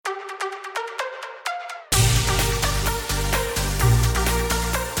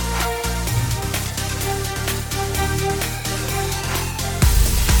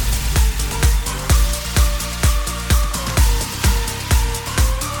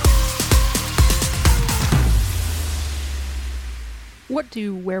What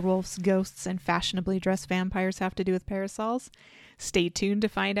do werewolves, ghosts, and fashionably dressed vampires have to do with parasols? Stay tuned to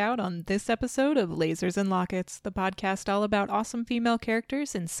find out on this episode of Lasers and Lockets, the podcast all about awesome female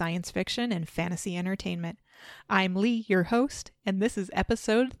characters in science fiction and fantasy entertainment. I'm Lee, your host, and this is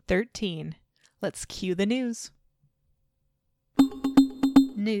episode 13. Let's cue the news.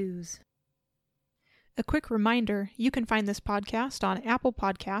 News. A quick reminder, you can find this podcast on Apple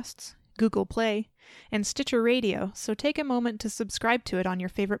Podcasts, Google Play, and Stitcher Radio, so take a moment to subscribe to it on your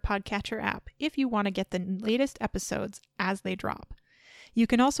favorite podcatcher app if you want to get the latest episodes as they drop. You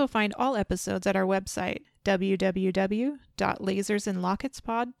can also find all episodes at our website,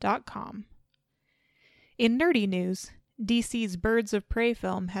 www.lasersandlocketspod.com. In nerdy news, DC's Birds of Prey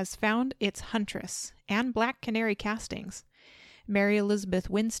film has found its Huntress and Black Canary castings. Mary Elizabeth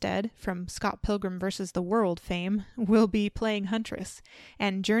Winstead, from Scott Pilgrim vs. the World fame, will be playing Huntress,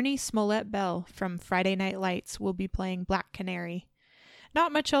 and Journey Smollett-Bell from Friday Night Lights will be playing Black Canary.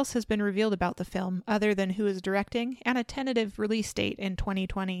 Not much else has been revealed about the film, other than who is directing and a tentative release date in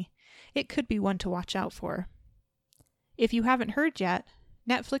 2020. It could be one to watch out for. If you haven't heard yet,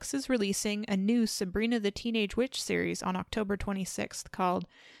 Netflix is releasing a new Sabrina the Teenage Witch series on October 26th called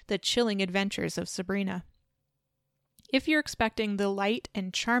The Chilling Adventures of Sabrina. If you're expecting the light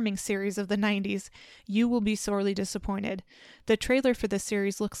and charming series of the 90s, you will be sorely disappointed. The trailer for this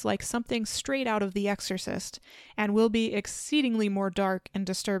series looks like something straight out of The Exorcist, and will be exceedingly more dark and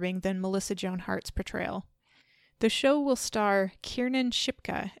disturbing than Melissa Joan Hart's portrayal. The show will star Kiernan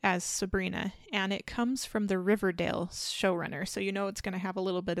Shipka as Sabrina, and it comes from the Riverdale showrunner, so you know it's going to have a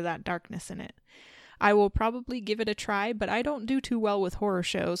little bit of that darkness in it. I will probably give it a try, but I don't do too well with horror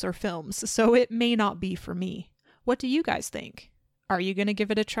shows or films, so it may not be for me. What do you guys think? Are you going to give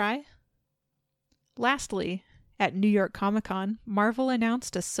it a try? Lastly, at New York Comic Con, Marvel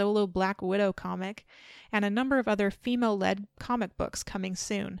announced a solo Black Widow comic and a number of other female-led comic books coming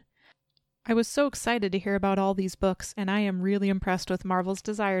soon. I was so excited to hear about all these books, and I am really impressed with Marvel's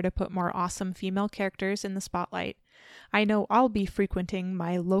desire to put more awesome female characters in the spotlight. I know I'll be frequenting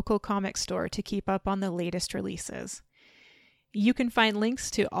my local comic store to keep up on the latest releases. You can find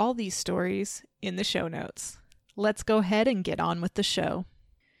links to all these stories in the show notes. Let's go ahead and get on with the show.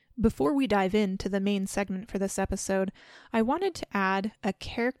 Before we dive into the main segment for this episode, I wanted to add a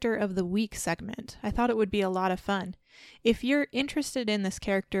Character of the Week segment. I thought it would be a lot of fun. If you're interested in this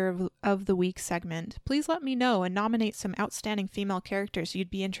Character of the Week segment, please let me know and nominate some outstanding female characters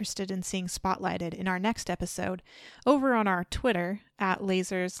you'd be interested in seeing spotlighted in our next episode, over on our Twitter, at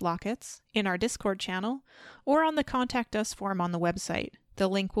 @LasersLockets, in our Discord channel, or on the Contact Us form on the website. The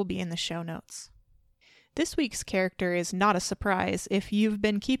link will be in the show notes. This week's character is not a surprise if you've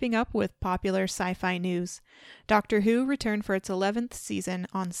been keeping up with popular sci-fi news. Doctor Who returned for its 11th season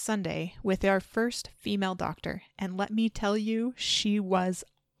on Sunday with our first female doctor, and let me tell you, she was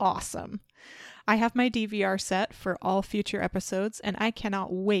awesome. I have my DVR set for all future episodes, and I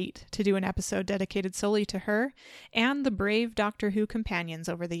cannot wait to do an episode dedicated solely to her and the brave Doctor Who companions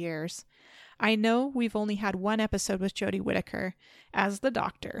over the years. I know we've only had one episode with Jodie Whittaker as the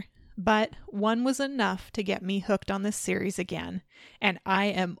Doctor, but one was enough to get me hooked on this series again, and I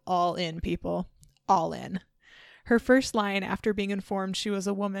am all in, people. All in. Her first line after being informed she was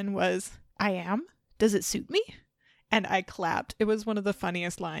a woman was, "I am? Does it suit me?" And I clapped. It was one of the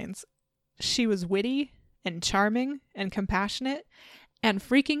funniest lines. She was witty and charming and compassionate and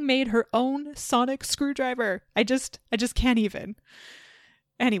freaking made her own sonic screwdriver. I just can't even.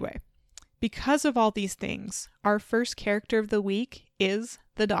 Anyway. Because of all these things, our first character of the week is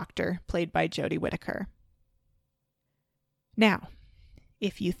the Doctor, played by Jodie Whittaker. Now,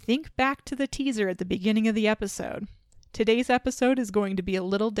 if you think back to the teaser at the beginning of the episode, today's episode is going to be a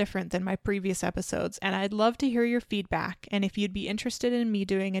little different than my previous episodes, and I'd love to hear your feedback and if you'd be interested in me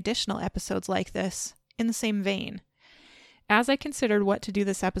doing additional episodes like this in the same vein. As I considered what to do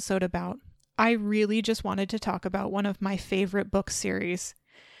this episode about, I really just wanted to talk about one of my favorite book series.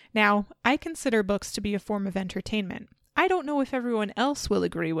 Now, I consider books to be a form of entertainment. I don't know if everyone else will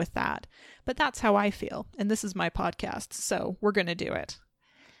agree with that, but that's how I feel, and this is my podcast, so we're going to do it.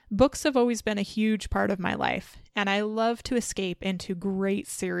 Books have always been a huge part of my life, and I love to escape into great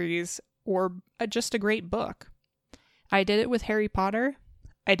series or just a great book. I did it with Harry Potter.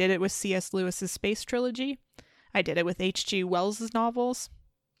 I did it with C.S. Lewis's Space Trilogy. I did it with H.G. Wells' novels.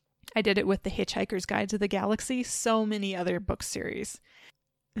 I did it with The Hitchhiker's Guide to the Galaxy, so many other book series.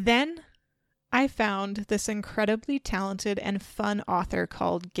 Then I found this incredibly talented and fun author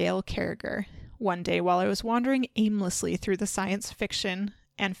called Gail Carriger one day while I was wandering aimlessly through the science fiction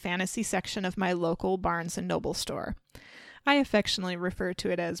and fantasy section of my local Barnes & Noble store. I affectionately refer to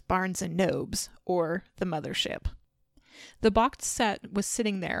it as Barnes & Nobes, or the Mothership. The box set was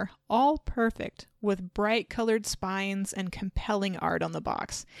sitting there, all perfect, with bright colored spines and compelling art on the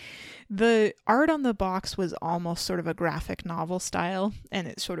box. The art on the box was almost sort of a graphic novel style, and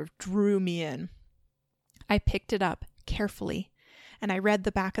it sort of drew me in. I picked it up carefully, and I read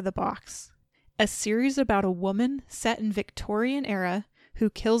the back of the box. A series about a woman set in Victorian era who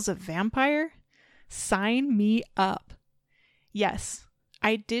kills a vampire? Sign me up. Yes,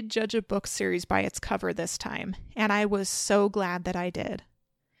 I did judge a book series by its cover this time, and I was so glad that I did.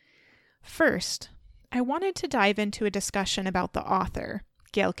 First, I wanted to dive into a discussion about the author,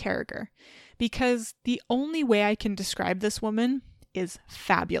 Gail Carriger, because the only way I can describe this woman is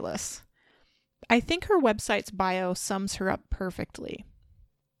fabulous. I think her website's bio sums her up perfectly.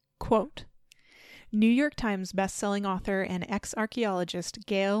 Quote, New York Times bestselling author and ex-archaeologist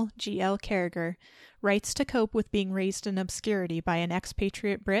Gail G.L. Carriger writes to cope with being raised in obscurity by an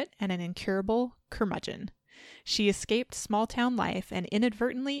expatriate Brit and an incurable curmudgeon. She escaped small-town life and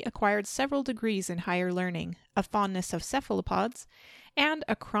inadvertently acquired several degrees in higher learning, a fondness of cephalopods, and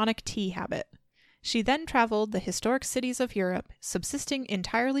a chronic tea habit. She then traveled the historic cities of Europe, subsisting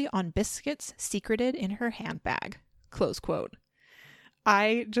entirely on biscuits secreted in her handbag. Close quote.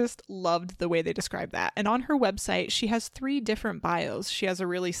 I just loved the way they described that. And on her website, she has 3 different bios. She has a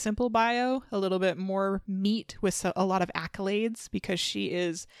really simple bio, a little bit more meat with a lot of accolades because she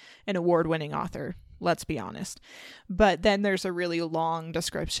is an award-winning author, let's be honest. But then there's a really long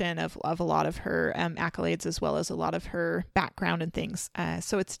description of a lot of her accolades as well as a lot of her background and things.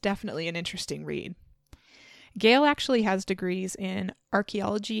 So it's definitely an interesting read. Gail actually has degrees in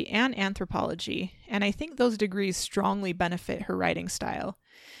archaeology and anthropology, and I think those degrees strongly benefit her writing style.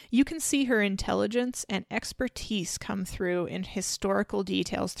 You can see her intelligence and expertise come through in historical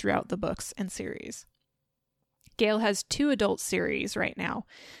details throughout the books and series. Gail has 2 adult series right now,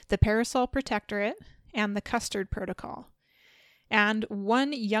 the Parasol Protectorate and the Custard Protocol, and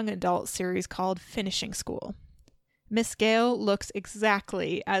 1 young adult series called Finishing School. Miss Gail looks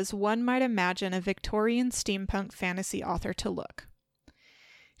exactly as one might imagine a Victorian steampunk fantasy author to look.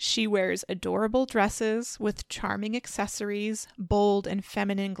 She wears adorable dresses with charming accessories, bold and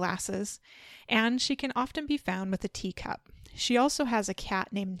feminine glasses, and she can often be found with a teacup. She also has a cat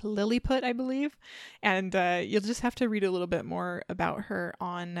named Lilliput, I believe, and you'll just have to read a little bit more about her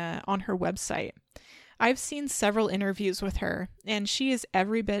on her website. I've seen several interviews with her, and she is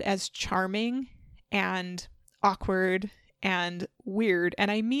every bit as charming and awkward and weird,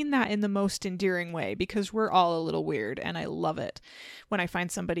 and I mean that in the most endearing way because we're all a little weird, and I love it when I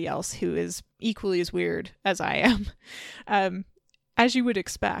find somebody else who is equally as weird as I am. As you would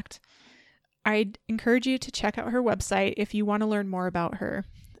expect, I'd encourage you to check out her website if you want to learn more about her.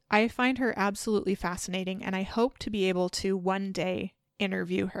 I find her absolutely fascinating, and I hope to be able to one day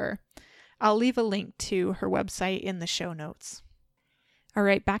interview her. I'll leave a link to her website in the show notes. All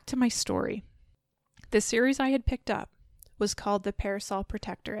right, back to my story. The series I had picked up was called The Parasol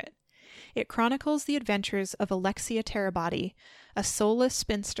Protectorate. It chronicles the adventures of Alexia Terabody, a soulless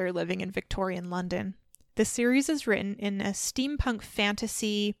spinster living in Victorian London. The series is written in a steampunk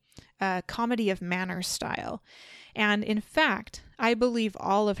fantasy comedy of manners style, and in fact, I believe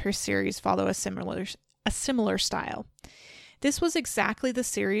all of her series follow a similar style. This was exactly the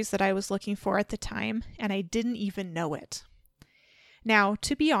series that I was looking for at the time, and I didn't even know it. Now,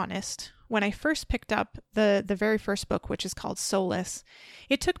 to be honest, when I first picked up the very first book, which is called Soulless,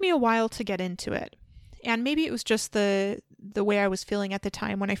 it took me a while to get into it. And maybe it was just the way I was feeling at the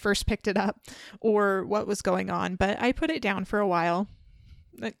time when I first picked it up or what was going on, but I put it down for a while,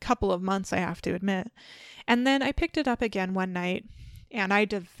 a couple of months, I have to admit. And then I picked it up again one night and I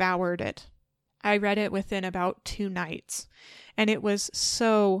devoured it. I read it within about 2 nights, and it was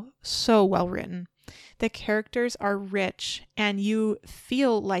so well written. The characters are rich, and you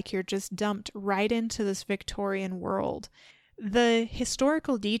feel like you're just dumped right into this Victorian world. The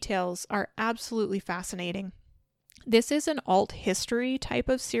historical details are absolutely fascinating. This is an alt history type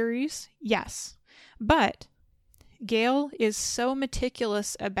of series, yes, but Gail is so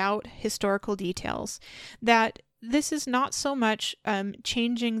meticulous about historical details that this is not so much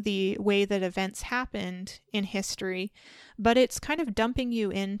changing the way that events happened in history, but it's kind of dumping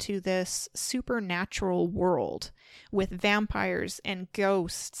you into this supernatural world with vampires and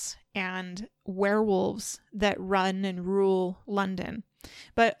ghosts and werewolves that run and rule London.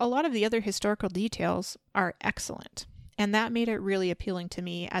 But a lot of the other historical details are excellent, and that made it really appealing to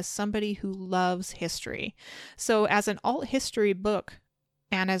me as somebody who loves history. So as an alt history book,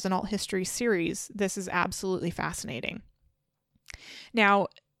 and as an alt history series, this is absolutely fascinating. Now,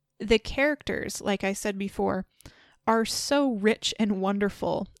 the characters, like I said before, are so rich and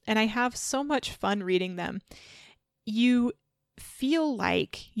wonderful, and I have so much fun reading them. you feel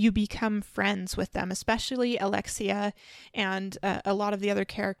like you become friends with them, especially Alexia and a lot of the other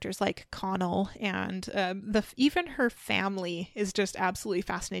characters like Connell, and even her family is just absolutely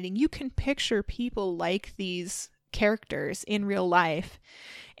fascinating. You can picture people like these characters in real life,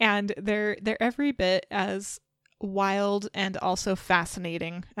 and they're every bit as wild and also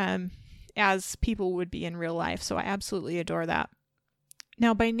fascinating as people would be in real life. So I absolutely adore that.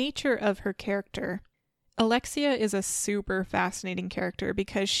 Now, by nature of her character, Alexia is a super fascinating character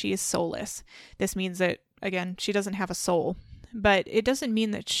because she is soulless. This means that, again, she doesn't have a soul, but it doesn't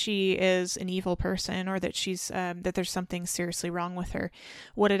mean that she is an evil person or that she's that there's something seriously wrong with her.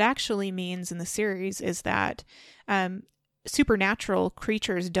 What it actually means in the series is that supernatural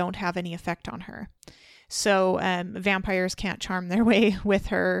creatures don't have any effect on her. So vampires can't charm their way with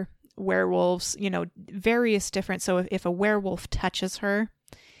her. Werewolves, various different. So if a werewolf touches her,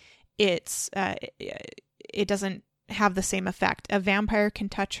 it doesn't have the same effect. A vampire can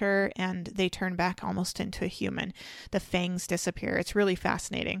touch her and they turn back almost into a human. The fangs disappear. It's really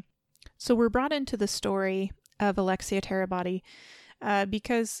fascinating. So we're brought into the story of Alexia Terabody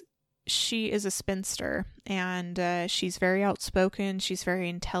because she is a spinster, and she's very outspoken. She's very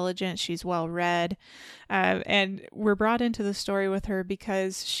intelligent. She's well read. And we're brought into the story with her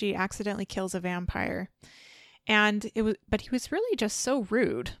because she accidentally kills a vampire. And but he was really just so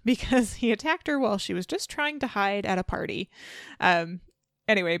rude because he attacked her while she was just trying to hide at a party.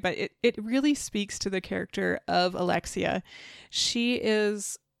 Anyway, but it really speaks to the character of Alexia. She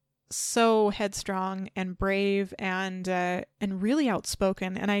is so headstrong and brave and really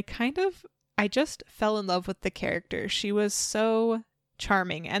outspoken. And I just fell in love with the character. She was so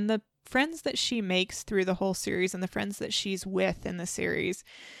charming. And the friends that she makes through the whole series and the friends that she's with in the series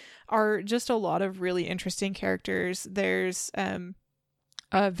are just a lot of really interesting characters. There's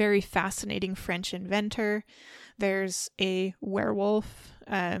a very fascinating French inventor. There's a werewolf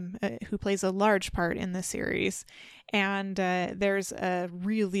who plays a large part in the series. And there's a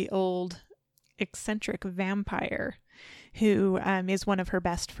really old, eccentric vampire who is one of her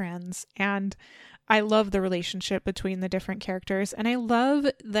best friends. And I love the relationship between the different characters. And I love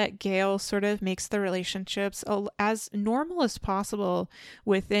that Gail sort of makes the relationships as normal as possible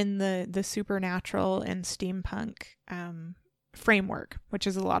within the supernatural and steampunk framework, which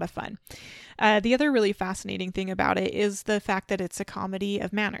is a lot of fun. The other really fascinating thing about it is the fact that it's a comedy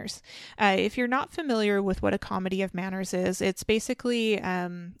of manners. If you're not familiar with what a comedy of manners is, it's basically,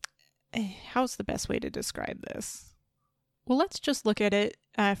 how's the best way to describe this? Well, let's just look at it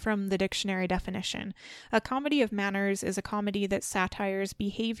from the dictionary definition. A comedy of manners is a comedy that satires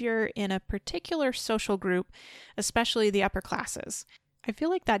behavior in a particular social group, especially the upper classes. I feel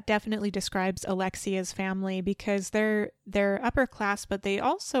like that definitely describes Alexia's family because they're upper class, but they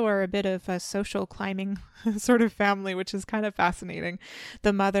also are a bit of a social climbing sort of family, which is kind of fascinating.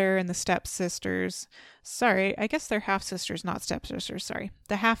 The mother and the stepsisters, sorry, I guess they're half sisters, not stepsisters. Sorry,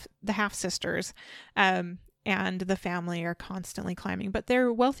 the half sisters, and the family are constantly climbing, but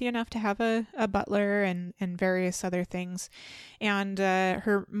they're wealthy enough to have a butler and various other things. And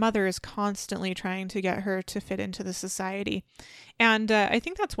her mother is constantly trying to get her to fit into the society. And I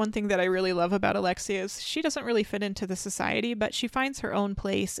think that's one thing that I really love about Alexia is she doesn't really fit into the society, but she finds her own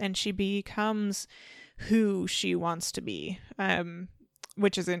place and she becomes who she wants to be,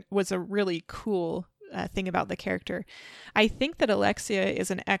 which was a really cool thing about the character. I think that Alexia is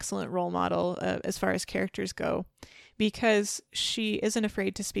an excellent role model as far as characters go because she isn't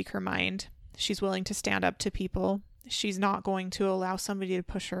afraid to speak her mind. She's willing to stand up to people. She's not going to allow somebody to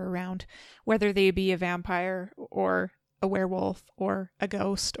push her around, whether they be a vampire or a werewolf or a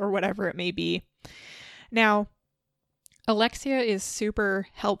ghost or whatever it may be. Now, Alexia is super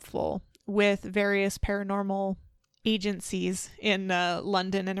helpful with various paranormal agencies in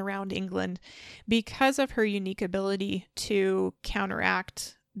London and around England because of her unique ability to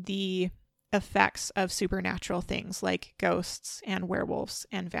counteract the effects of supernatural things like ghosts and werewolves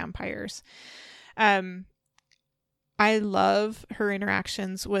and vampires. I love her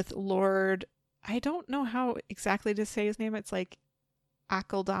interactions with Lord, I don't know how exactly to say his name. It's like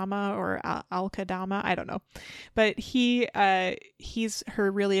Akaldama or Alkadama, I don't know, but he's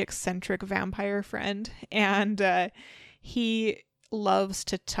her really eccentric vampire friend, and he loves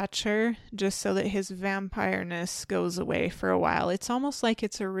to touch her just so that his vampireness goes away for a while. It's almost like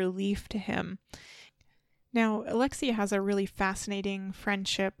it's a relief to him. Now, Alexia has a really fascinating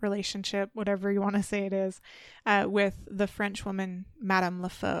relationship, whatever you want to say it is, with the French woman Madame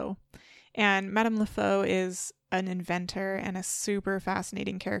Lafaux. And Madame Lafaux is an inventor and a super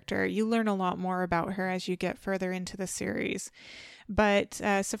fascinating character. You learn a lot more about her as you get further into the series. But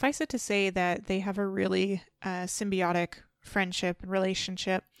suffice it to say that they have a really symbiotic friendship and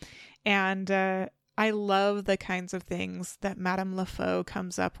relationship. And I love the kinds of things that Madame Lafoe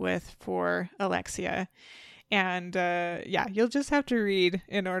comes up with for Alexia. And you'll just have to read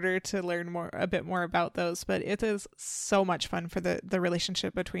in order to learn a bit more about those. But it is so much fun for the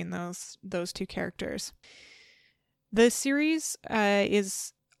relationship between those two characters. The series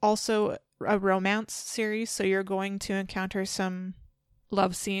is also a romance series, so you're going to encounter some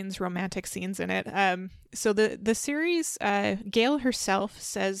love scenes, romantic scenes in it. So the series, Gail herself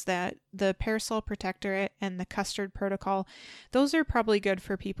says that the Parasol Protectorate and the Custard Protocol, those are probably good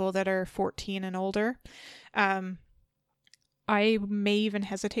for people that are 14 and older. I may even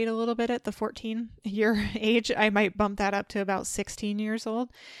hesitate a little bit at the 14-year age. I might bump that up to about 16 years old.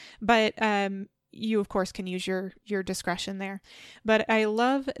 But you, of course, can use your discretion there. But I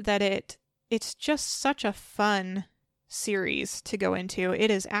love that it's just such a fun series to go into.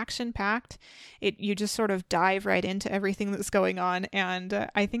 It is action-packed. You just sort of dive right into everything that's going on. And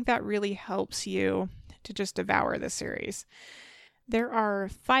I think that really helps you to just devour the series. There are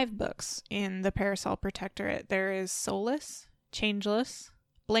 5 books in the Parasol Protectorate. There is Soulless, Changeless,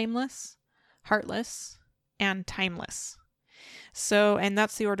 Blameless, Heartless, and Timeless. So, and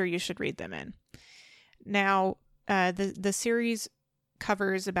that's the order you should read them in. Now, the series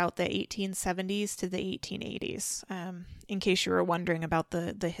covers about the 1870s to the 1880s, in case you were wondering about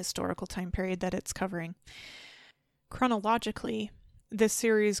the historical time period that it's covering. Chronologically, this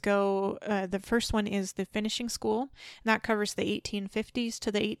series the first one is The Finishing School, and that covers the 1850s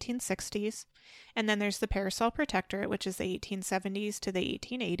to the 1860s. And then there's the Parasol Protectorate, which is the 1870s to the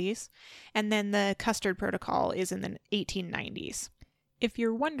 1880s. And then the Custard Protocol is in the 1890s. If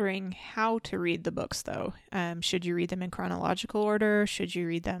you're wondering how to read the books, though, should you read them in chronological order? Should you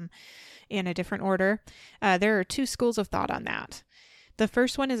read them in a different order? There are 2 schools of thought on that. The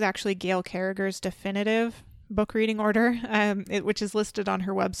first one is actually Gail Carriger's definitive book reading order, which is listed on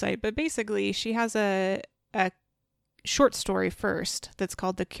her website. But basically, she has a short story first that's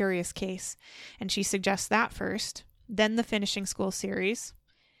called The Curious Case, and she suggests that first, then the Finishing School series,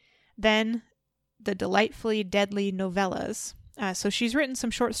 then the Delightfully Deadly novellas. So she's written some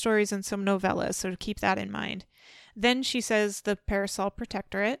short stories and some novellas, so keep that in mind. Then she says the Parasol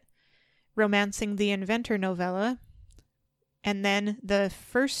Protectorate, Romancing the Inventor novella, and then the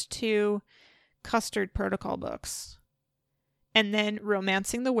first 2 Custard Protocol books, and then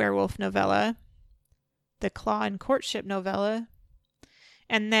Romancing the Werewolf novella, the Claw and Courtship novella,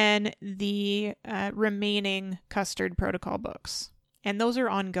 and then the remaining Custard Protocol books. And those are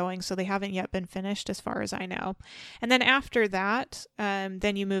ongoing, so they haven't yet been finished as far as I know. And then after that,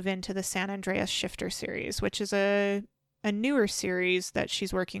 then you move into the San Andreas Shifter series, which is a newer series that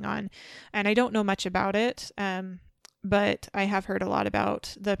she's working on. And I don't know much about it, but I have heard a lot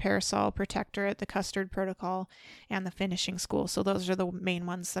about the Parasol Protectorate, the Custard Protocol, and the Finishing School. So those are the main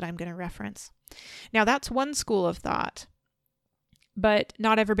ones that I'm going to reference. Now, that's one school of thought. But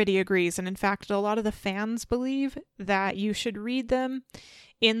not everybody agrees. And in fact, a lot of the fans believe that you should read them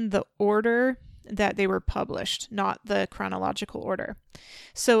in the order that they were published, not the chronological order.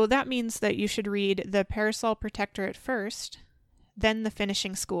 So that means that you should read the Parasol Protectorate first, then the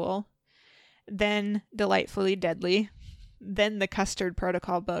Finishing School, then Delightfully Deadly, then the Custard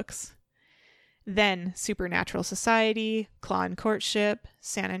Protocol books, then Supernatural Society, Claw and Courtship,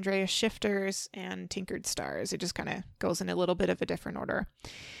 San Andreas Shifters, and Tinkered Stars. It just kind of goes in a little bit of a different order.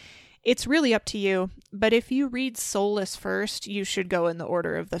 It's really up to you, but if you read Soulless first, you should go in the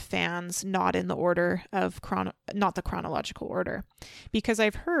order of the fans, not in the order of not the chronological order. Because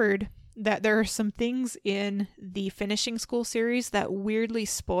I've heard that there are some things in the Finishing School series that weirdly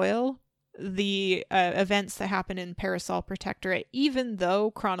spoil the events that happen in Parasol Protectorate, even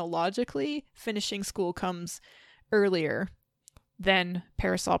though chronologically Finishing School comes earlier than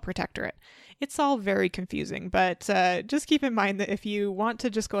Parasol Protectorate. It's all very confusing, but just keep in mind that if you want to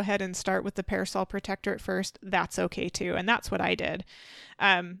just go ahead and start with the Parasol Protectorate first, that's okay too, and that's what I did.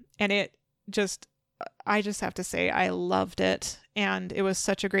 And I just have to say I loved it, and it was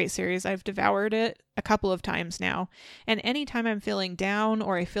such a great series. I've devoured it a couple of times now, and anytime I'm feeling down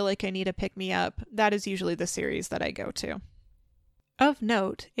or I feel like I need a pick-me-up, that is usually the series that I go to. Of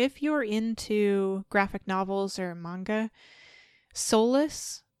note, if you're into graphic novels or manga,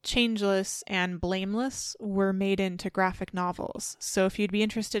 Soulless Changeless and Blameless were made into graphic novels. So if you'd be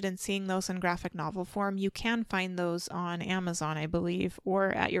interested in seeing those in graphic novel form, you can find those on Amazon, I believe, or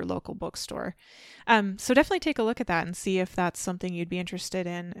at your local bookstore. So definitely take a look at that and see if that's something you'd be interested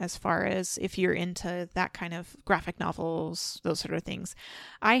in as far as if you're into that kind of graphic novels, those sort of things.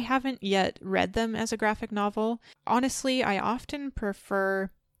 I haven't yet read them as a graphic novel. Honestly, I often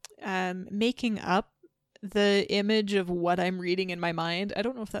prefer making up the image of what I'm reading in my mind. I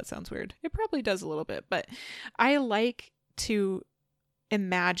don't know if that sounds weird. It probably does a little bit, but I like to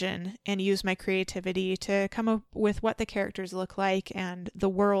imagine and use my creativity to come up with what the characters look like and the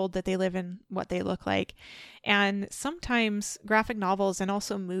world that they live in, what they look like. And sometimes graphic novels and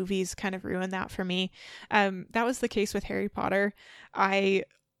also movies kind of ruin that for me. That was the case with Harry Potter. I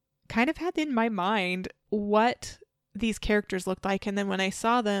kind of had in my mind what these characters looked like, and then when I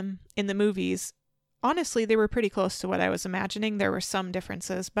saw them in the movies, honestly, they were pretty close to what I was imagining. There were some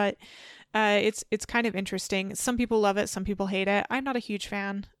differences, but it's kind of interesting. Some people love it, some people hate it. I'm not a huge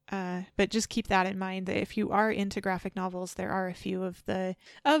fan, but just keep that in mind that if you are into graphic novels, there are a few of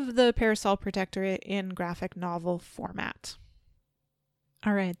the Parasol Protectorate in graphic novel format.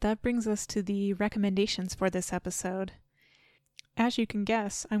 All right, that brings us to the recommendations for this episode. As you can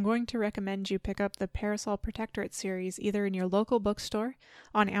guess, I'm going to recommend you pick up the Parasol Protectorate series either in your local bookstore,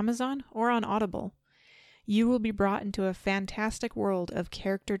 on Amazon, or on Audible. You will be brought into a fantastic world of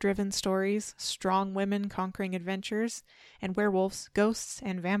character-driven stories, strong women conquering adventures, and werewolves, ghosts,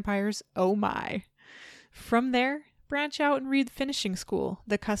 and vampires, oh my! From there, branch out and read Finishing School,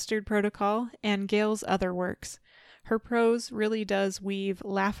 The Custard Protocol, and Gail's other works. Her prose really does weave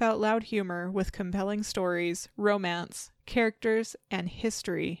laugh-out-loud humor with compelling stories, romance, characters, and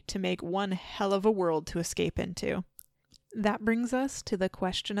history to make one hell of a world to escape into. That brings us to the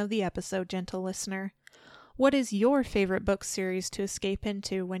question of the episode, gentle listener. What is your favorite book series to escape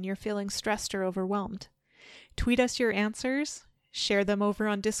into when you're feeling stressed or overwhelmed? Tweet us your answers, share them over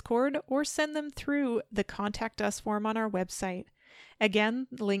on Discord, or send them through the Contact Us form on our website. Again,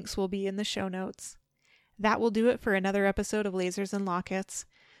 links will be in the show notes. That will do it for another episode of Lasers and Lockets.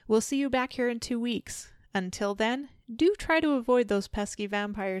 We'll see you back here in 2 weeks. Until then, do try to avoid those pesky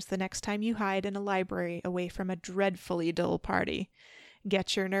vampires the next time you hide in a library away from a dreadfully dull party.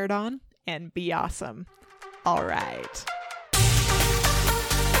 Get your nerd on and be awesome. All right.